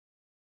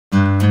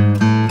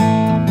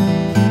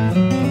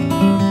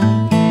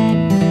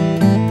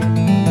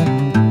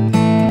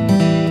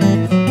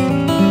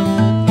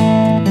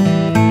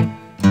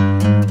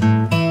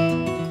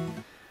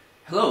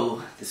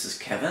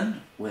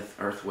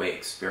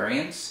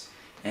experience,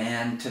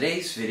 and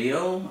today's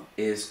video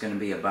is going to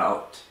be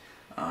about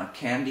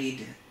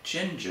candied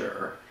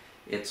ginger.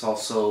 It's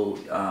also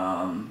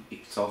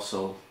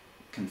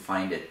can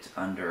find it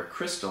under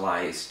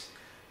crystallized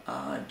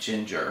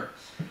ginger.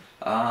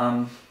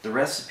 The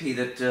recipe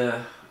that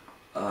the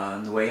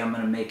way I'm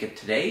going to make it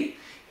today,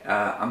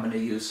 I'm going to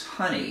use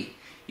honey.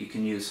 You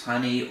can use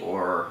honey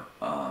or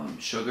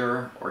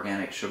sugar,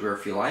 organic sugar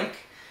if you like.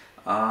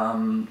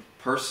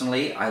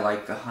 Personally, I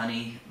like the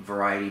honey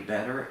variety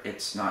better.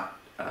 It's not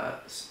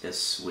as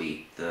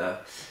sweet.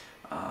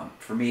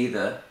 For me,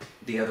 the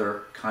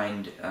other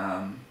kind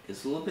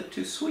is a little bit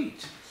too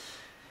sweet.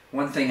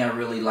 One thing I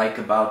really like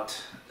about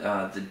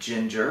the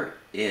ginger,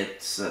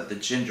 it's the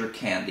ginger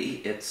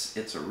candy.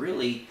 It's a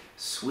really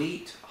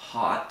sweet,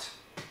 hot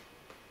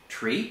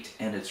treat,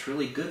 and it's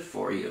really good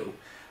for you.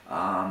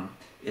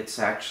 It's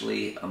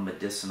actually a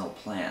medicinal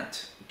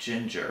plant,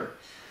 ginger.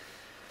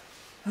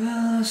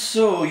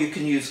 So you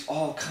can use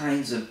all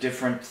kinds of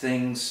different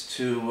things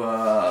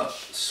to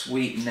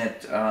sweeten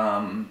it.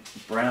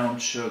 Brown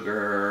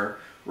sugar,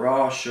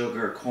 raw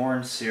sugar,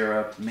 corn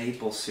syrup,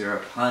 maple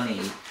syrup,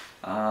 honey.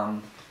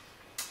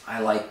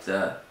 Like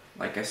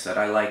I said,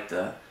 I like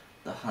the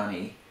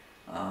honey.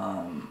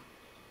 And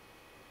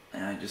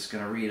I'm just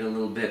going to read a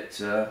little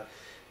bit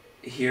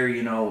here.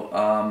 You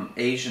know,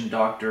 Asian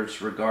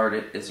doctors regard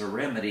it as a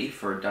remedy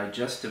for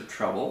digestive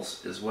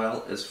troubles as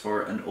well as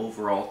for an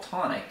overall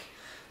tonic.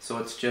 So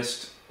it's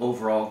just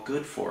overall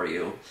good for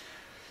you.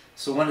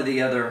 So one of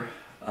the other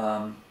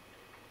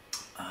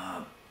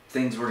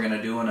things we're going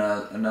to do in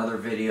another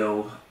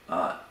video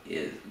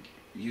is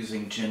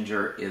using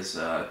ginger is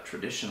a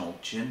traditional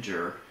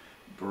ginger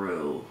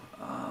brew.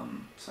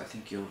 So I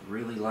think you'll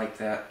really like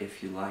that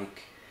if you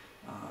like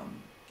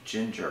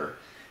ginger.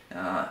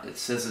 It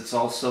says it's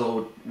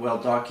also well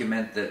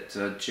documented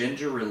that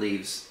ginger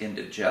relieves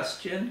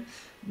indigestion,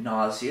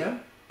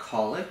 nausea,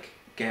 colic,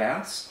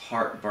 gas,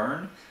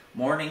 heartburn,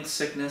 morning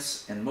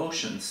sickness, and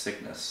motion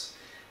sickness.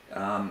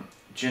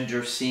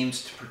 Ginger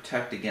seems to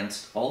protect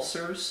against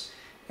ulcers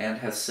and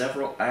has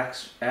several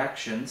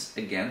actions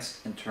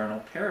against internal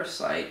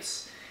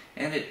parasites,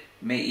 and it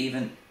may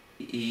even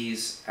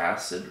ease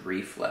acid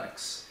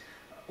reflux.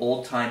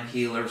 Old-time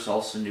healers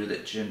also knew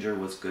that ginger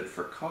was good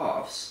for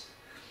coughs.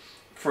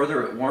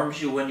 Further, it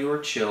warms you when you are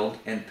chilled,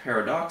 and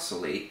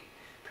paradoxically,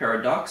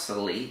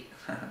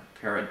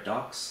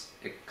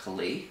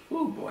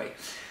 oh boy,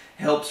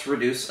 helps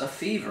reduce a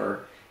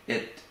fever.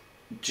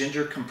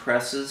 Ginger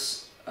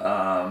compresses,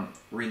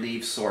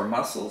 relieves sore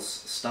muscles,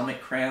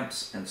 stomach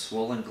cramps, and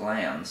swollen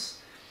glands.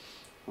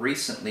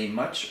 Recently,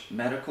 much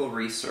medical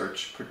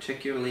research,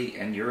 particularly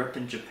in Europe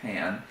and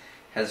Japan,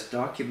 has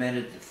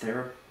documented the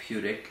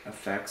therapeutic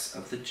effects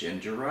of the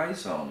ginger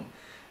rhizome,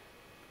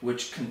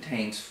 which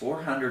contains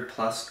 400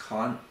 plus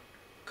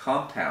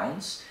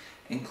compounds,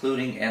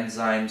 including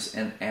enzymes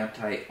and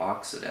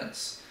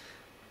antioxidants.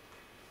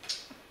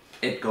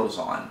 It goes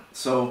on.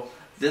 So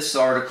this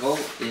article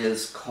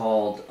is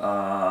called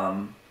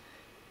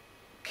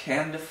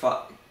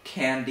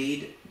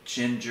Candied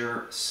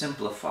Ginger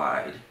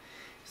Simplified.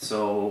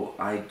 So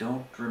I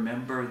don't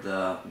remember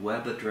the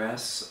web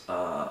address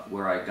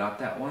where I got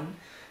that one,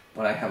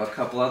 but I have a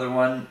couple other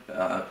ones,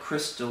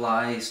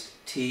 crystallized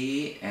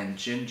tea and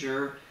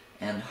ginger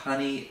and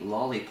honey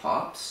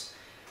lollipops.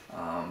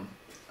 So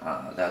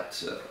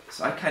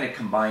I kind of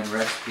combine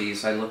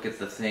recipes. I look at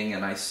the thing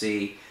and I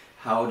see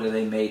how do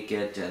they make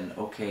it, and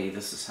okay,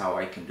 this is how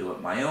I can do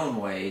it my own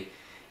way.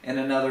 And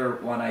another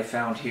one I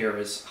found here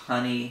is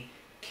Honey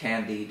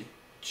Candied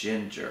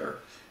Ginger.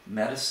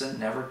 Medicine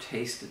never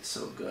tasted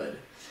so good.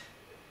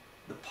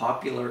 The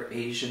popular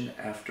Asian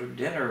after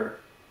dinner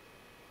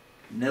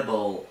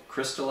nibble,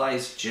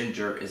 crystallized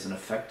ginger is an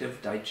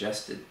effective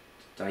digestive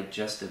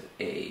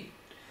aid.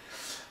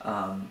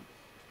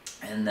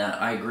 And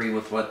I agree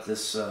with what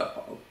this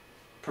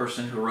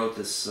person who wrote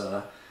this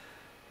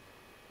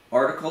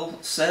article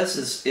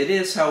says. It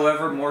is,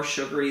 however, more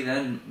sugary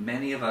than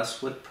many of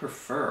us would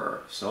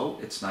prefer. So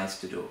it's nice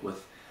to do it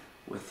with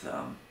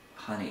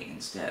honey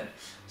instead.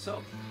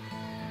 So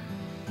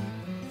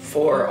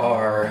for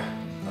our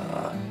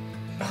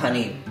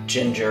honey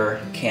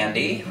ginger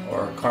candy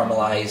or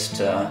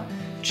caramelized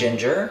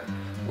ginger,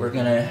 we're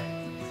gonna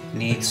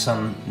need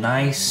some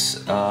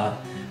nice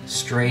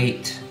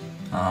straight,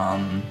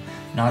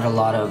 not a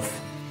lot of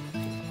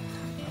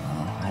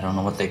I don't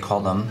know what they call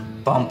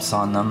them, bumps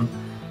on them.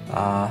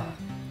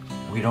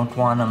 We don't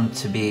want them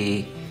to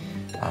be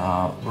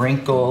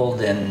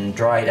wrinkled and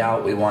dried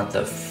out. We want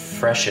the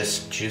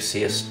freshest,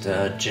 juiciest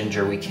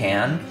ginger we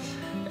can,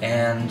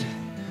 and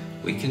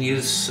we can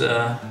use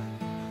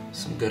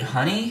some good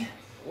honey.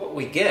 What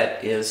we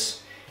get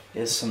is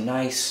some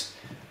nice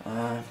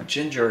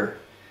ginger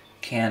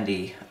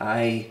candy.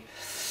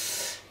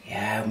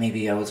 Yeah,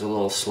 maybe I was a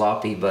little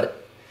sloppy,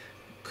 but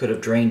could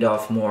have drained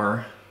off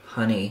more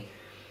honey.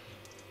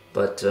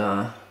 But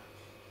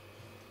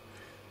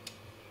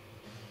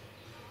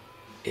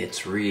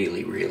it's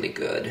really, really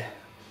good.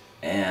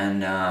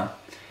 And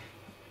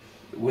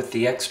with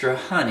the extra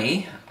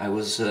honey, I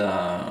was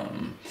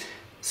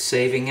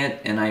saving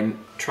it, and I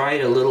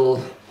tried a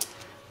little,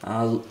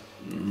 what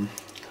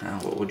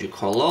would you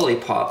call,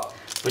 lollipop,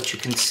 but you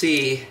can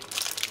see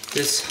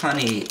this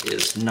honey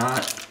is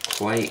not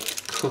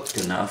quite cooked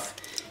enough.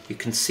 You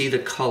can see the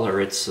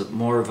color. It's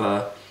more of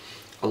a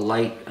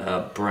light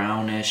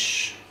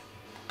brownish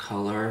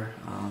color,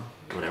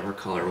 whatever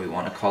color we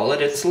want to call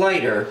it. It's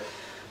lighter,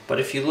 but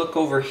if you look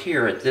over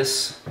here at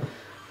this,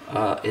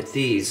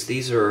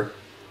 these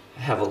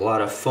have a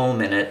lot of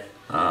foam in it.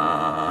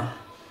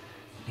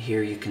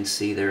 Here you can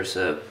see there's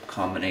a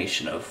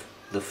combination of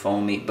the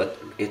foamy, but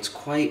it's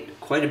quite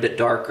a bit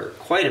darker,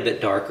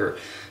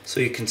 so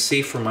you can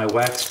see from my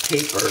wax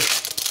paper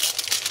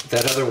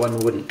that other one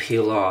wouldn't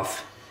peel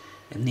off,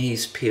 and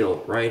these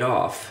peel right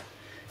off.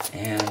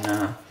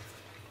 And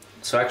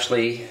so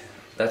actually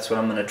that's what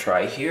I'm going to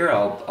try here.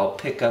 I'll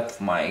pick up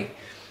my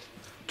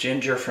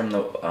ginger from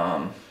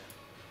the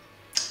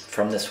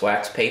from this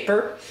wax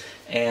paper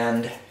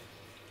and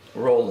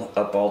roll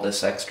up all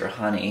this extra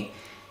honey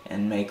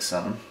and make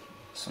some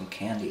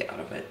candy out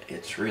of it.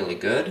 It's really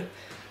good.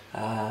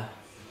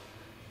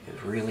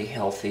 It's really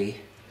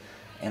healthy,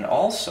 and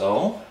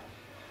also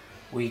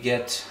we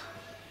get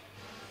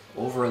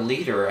over a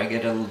liter. I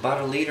get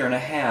about 1.5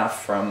 liters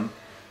from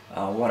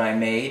what I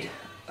made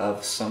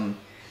of some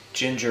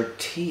ginger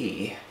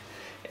tea,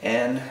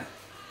 and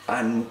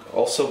I'm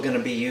also going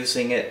to be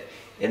using it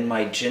in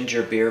my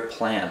ginger beer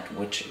plant,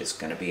 which is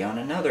going to be on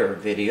another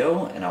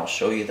video, and I'll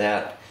show you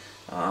that.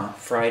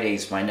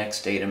 Friday's my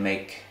next day to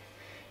make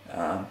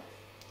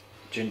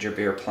ginger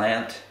beer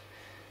plant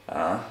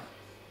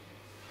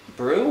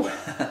brew,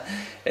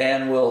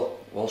 and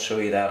we'll show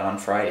you that on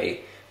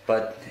Friday.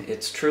 But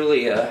it's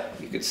truly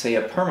you could say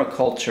a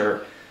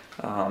permaculture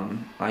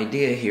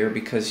idea here,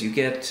 because you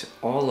get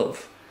all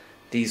of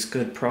these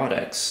good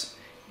products,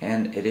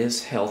 and it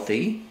is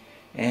healthy.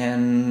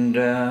 And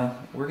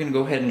we're going to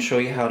go ahead and show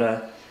you how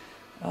to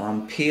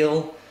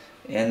peel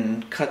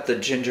and cut the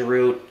ginger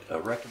root.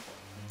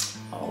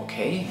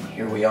 Okay,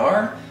 here we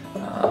are.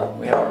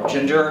 We have our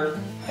ginger,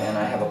 and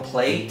I have a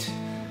plate,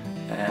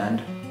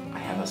 and I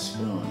have a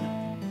spoon.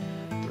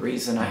 The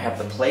reason I have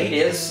the plate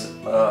is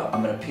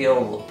I'm going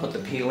to put the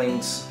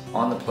peelings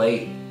on the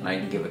plate, and I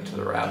can give it to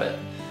the rabbit.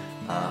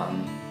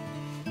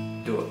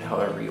 Do it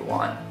however you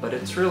want, but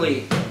it's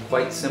really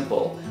quite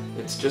simple.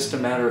 It's just a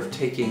matter of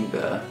taking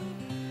the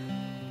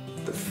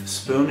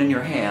spoon in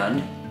your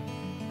hand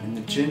and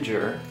the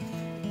ginger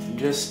and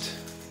just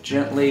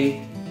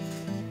gently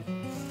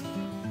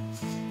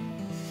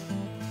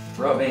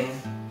rubbing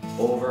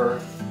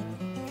over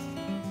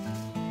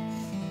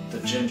the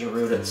ginger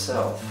root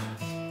itself,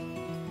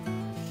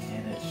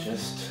 and it's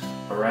just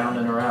around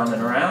and around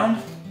and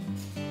around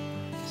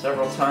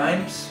several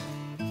times,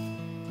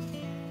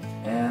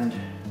 and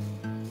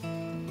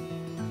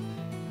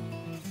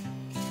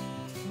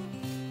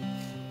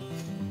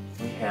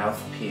we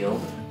have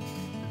peeled,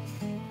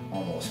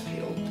 almost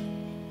peeled,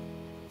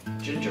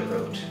 ginger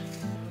root.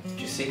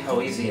 Do you see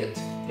how easy it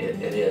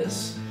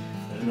is?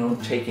 There's no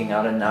taking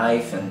out a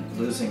knife and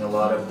losing a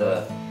lot of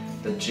the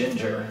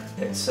ginger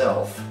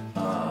itself,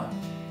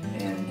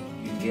 and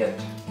you get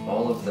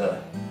all of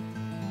the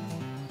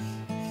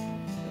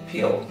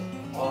peel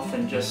off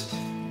in just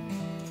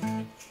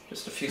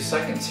a few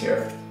seconds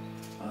here.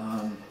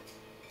 I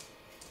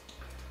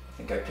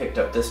think I picked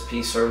up this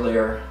piece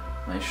earlier.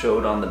 I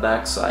showed on the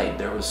back side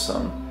there was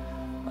some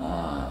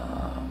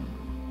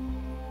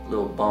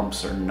little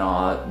bumps or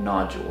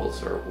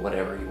nodules or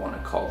whatever you want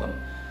to call them,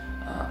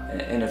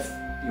 and if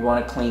you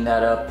want to clean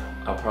that up,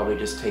 I'll probably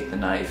just take the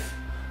knife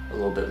a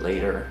little bit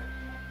later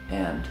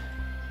and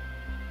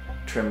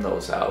trim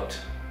those out.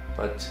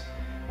 But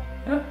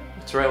yeah,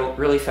 it's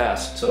really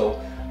fast,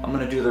 so I'm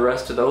going to do the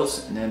rest of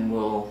those, and then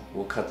we'll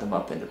cut them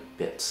up into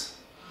bits.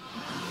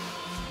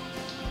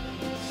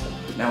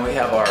 Now we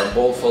have our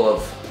bowl full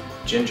of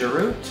ginger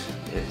root.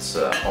 It's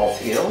all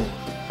peeled.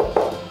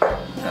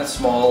 A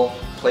small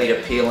plate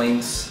of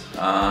peelings.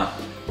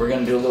 We're going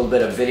to do a little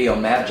bit of video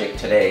magic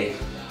today.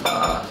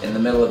 In the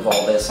middle of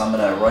all this, I'm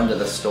going to run to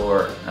the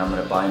store and I'm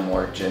going to buy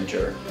more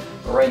ginger.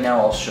 But right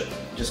now I'm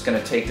just going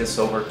to take this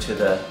over to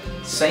the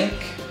sink,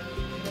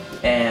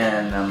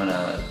 and I'm going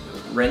to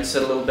rinse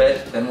it a little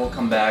bit, then we'll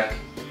come back.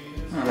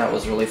 Oh, that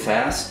was really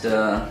fast.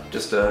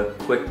 Just a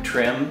quick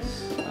trim.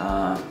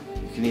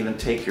 You can even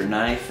take your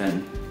knife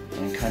and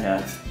kind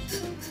of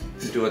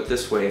do it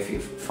this way if you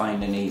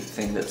find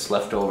anything that's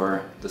left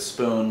over. The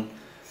spoon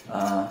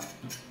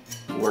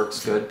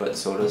works good, but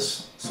so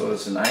does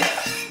the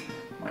knife.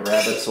 My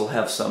rabbits will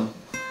have some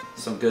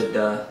good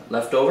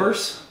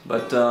leftovers,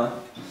 but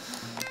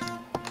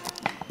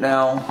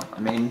now, I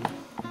mean,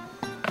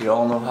 you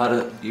all know how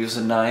to use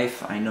a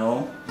knife, I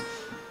know,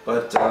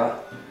 but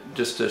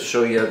just to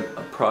show you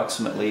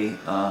approximately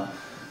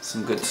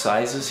some good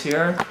sizes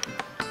here,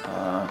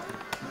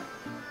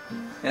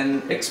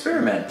 and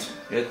experiment.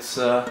 It's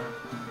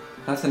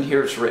nothing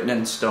here is written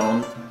in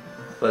stone,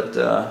 but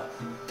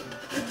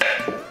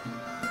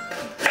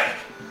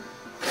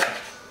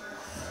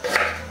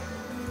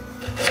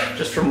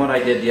just from what I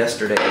did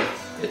yesterday,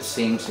 it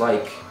seems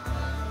like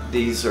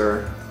these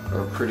are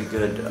pretty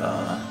good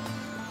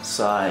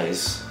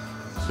size.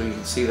 So you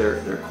can see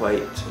they're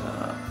quite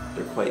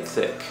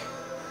thick,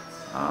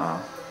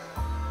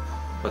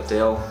 but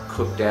they'll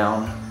cook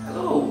down.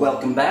 Hello,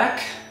 welcome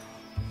back.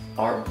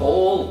 Our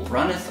bowl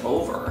runneth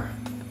over.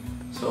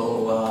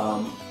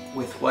 So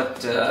with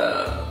what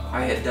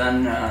I had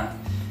done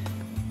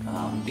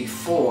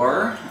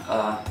before,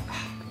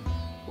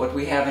 what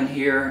we have in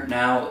here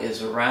now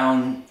is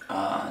around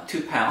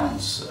 2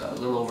 pounds, a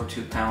little over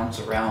 2 pounds,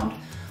 around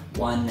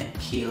 1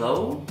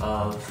 kilo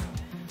of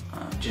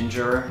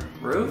ginger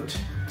root.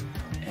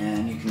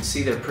 And you can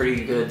see they're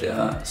pretty good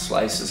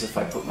slices if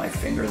I put my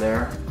finger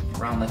there,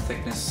 around the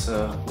thickness,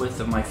 width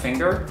of my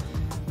finger.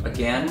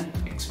 Again,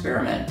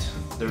 experiment.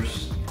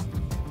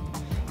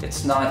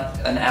 It's not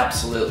an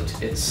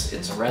absolute,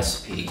 it's a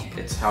recipe.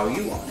 It's how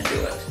you want to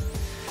do it.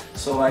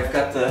 So I've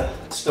got the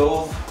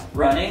stove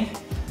running,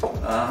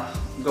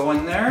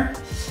 going there,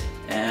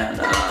 and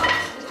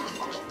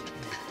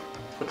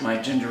put my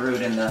ginger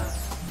root in the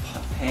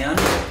pan.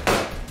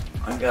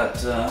 I've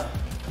got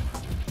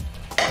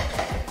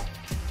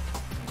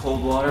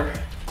cold water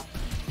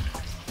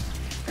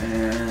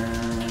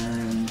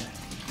and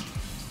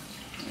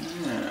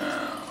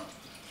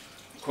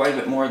quite a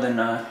bit more than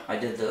I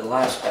did the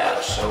last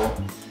batch. So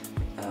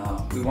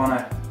we want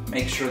to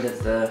make sure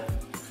that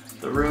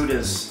the root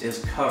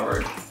is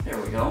covered. There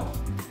we go.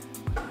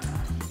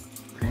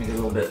 We're going to get a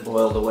little bit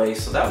boiled away.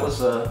 So that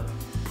was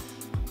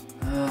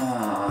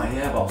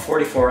yeah, about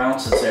 44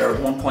 ounces there,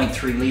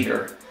 1.3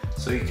 liter.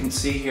 So you can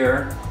see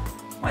here,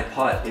 my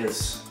pot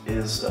is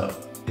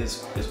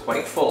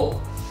quite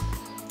full.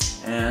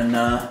 And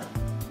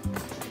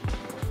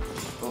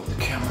move the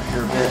camera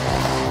here a bit.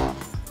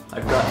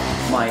 I've got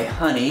my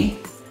honey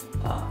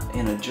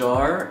in a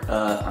jar.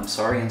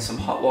 In some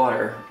hot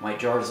water. My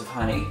jars of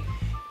honey.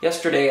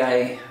 Yesterday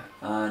I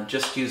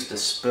just used a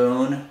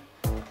spoon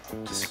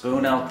to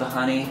spoon out the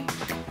honey,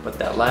 but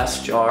that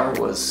last jar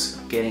was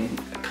getting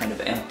kind of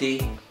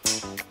empty,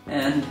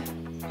 and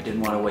I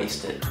didn't want to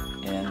waste it.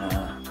 And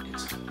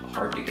it's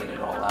hard to get it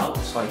all out,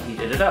 so I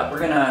heated it up. We're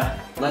gonna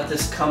let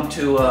this come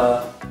to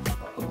a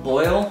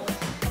boil.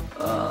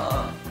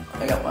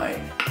 I got my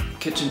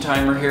kitchen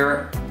timer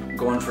here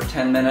going for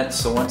 10 minutes,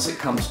 so once it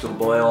comes to a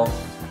boil,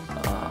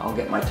 I'll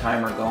get my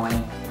timer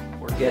going.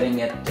 We're getting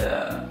it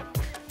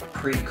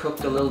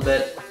pre-cooked a little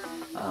bit,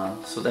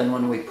 so then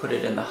when we put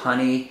it in the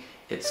honey,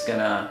 it's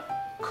gonna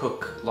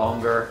cook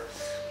longer.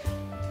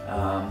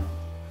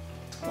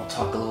 We'll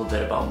talk a little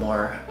bit about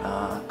more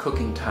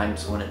cooking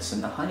times when it's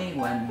in the honey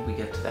when we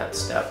get to that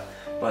step.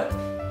 But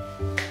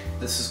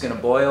this is gonna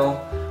boil.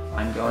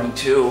 I'm going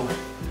to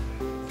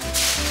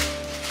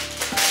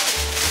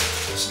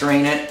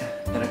strain it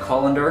in a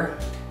colander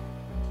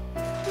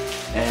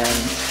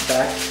and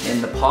back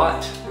in the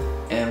pot,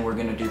 and we're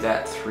gonna do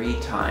that 3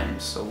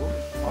 times. So,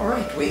 all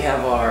right, we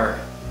have our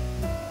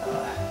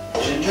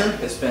ginger.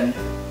 It's been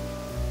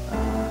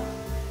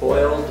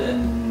boiled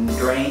and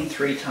drained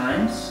 3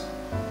 times,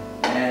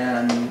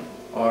 and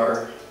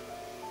our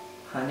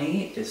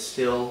honey is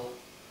still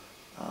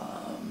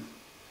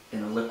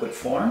in a liquid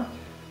form.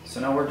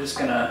 So now we're just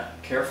gonna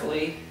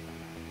carefully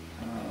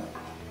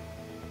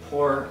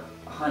pour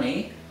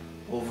honey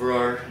over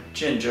our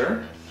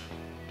ginger,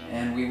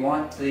 and we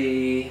want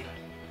the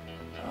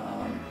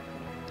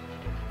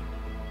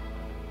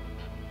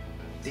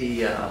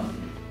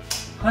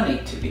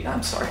honey to be,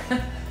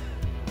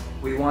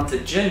 we want the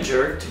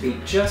ginger to be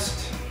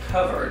just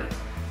covered.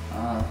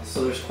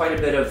 So there's quite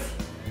a bit of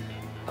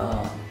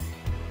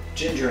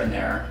ginger in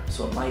there,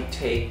 so it might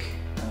take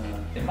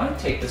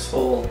this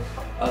whole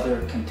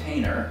other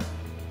container,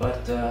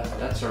 but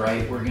that's all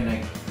right. We're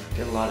gonna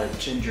get a lot of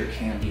ginger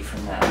candy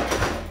from that.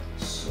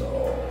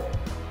 So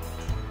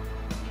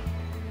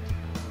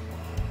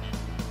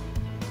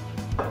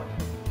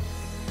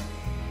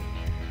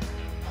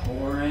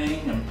pouring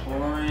and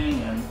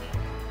pouring, and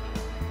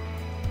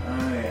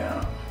oh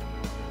yeah.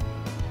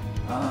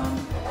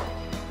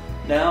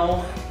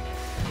 Now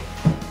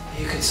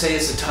you could say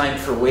it's a time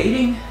for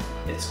waiting.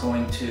 It's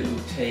going to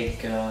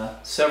take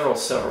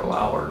several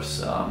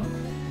hours.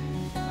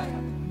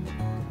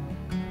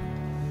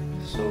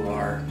 So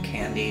our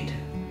candied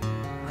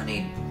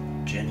honey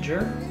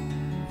ginger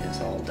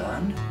is all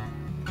done.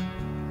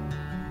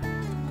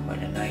 Quite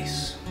a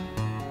nice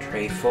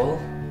tray full.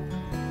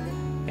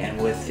 And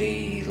with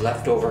the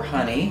leftover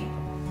honey,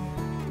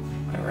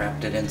 I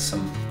wrapped it in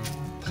some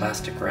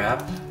plastic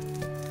wrap.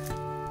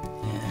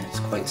 And it's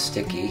quite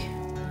sticky,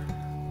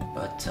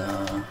 but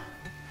I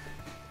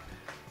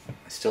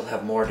still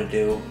have more to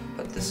do,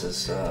 but this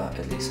is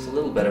at least a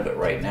little bit of it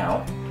right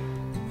now.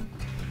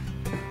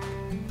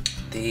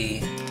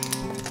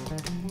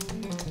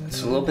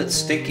 It's a little bit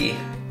sticky,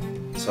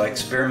 so I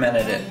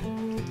experimented it,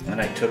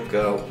 and I took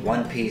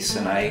one piece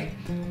and I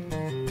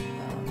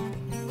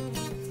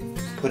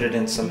put it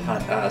in some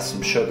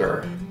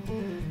sugar,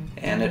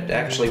 and it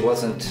actually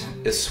wasn't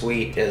as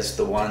sweet as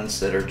the ones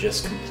that are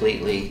just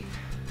completely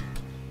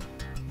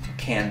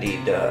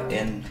candied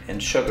in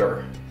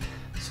sugar.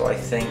 So I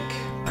think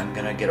I'm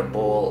gonna get a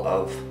bowl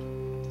of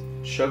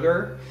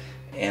sugar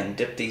and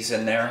dip these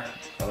in there.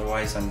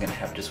 Otherwise I'm gonna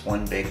have just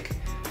one big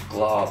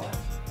glob.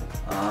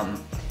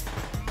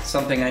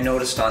 Something I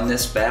noticed on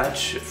this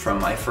batch from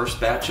my first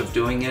batch of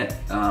doing it,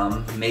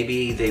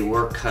 maybe they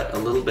were cut a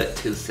little bit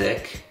too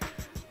thick.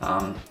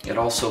 It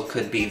also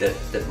could be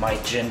that my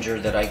ginger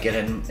that I get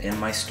in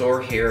my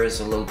store here is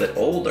a little bit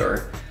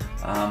older.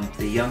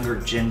 The younger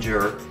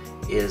ginger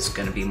is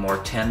going to be more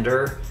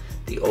tender.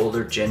 The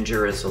older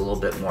ginger is a little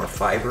bit more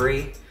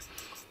fibery.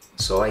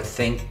 So I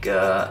think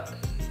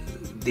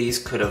these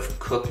could have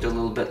cooked a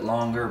little bit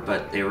longer,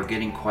 but they were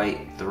getting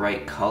quite the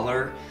right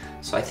color.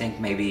 So I think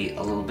maybe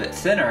a little bit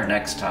thinner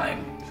next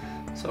time.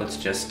 So it's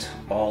just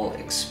all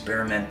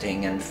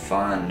experimenting and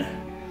fun.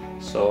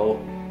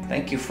 So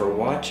thank you for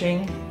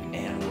watching,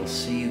 and we'll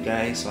see you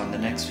guys on the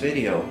next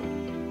video.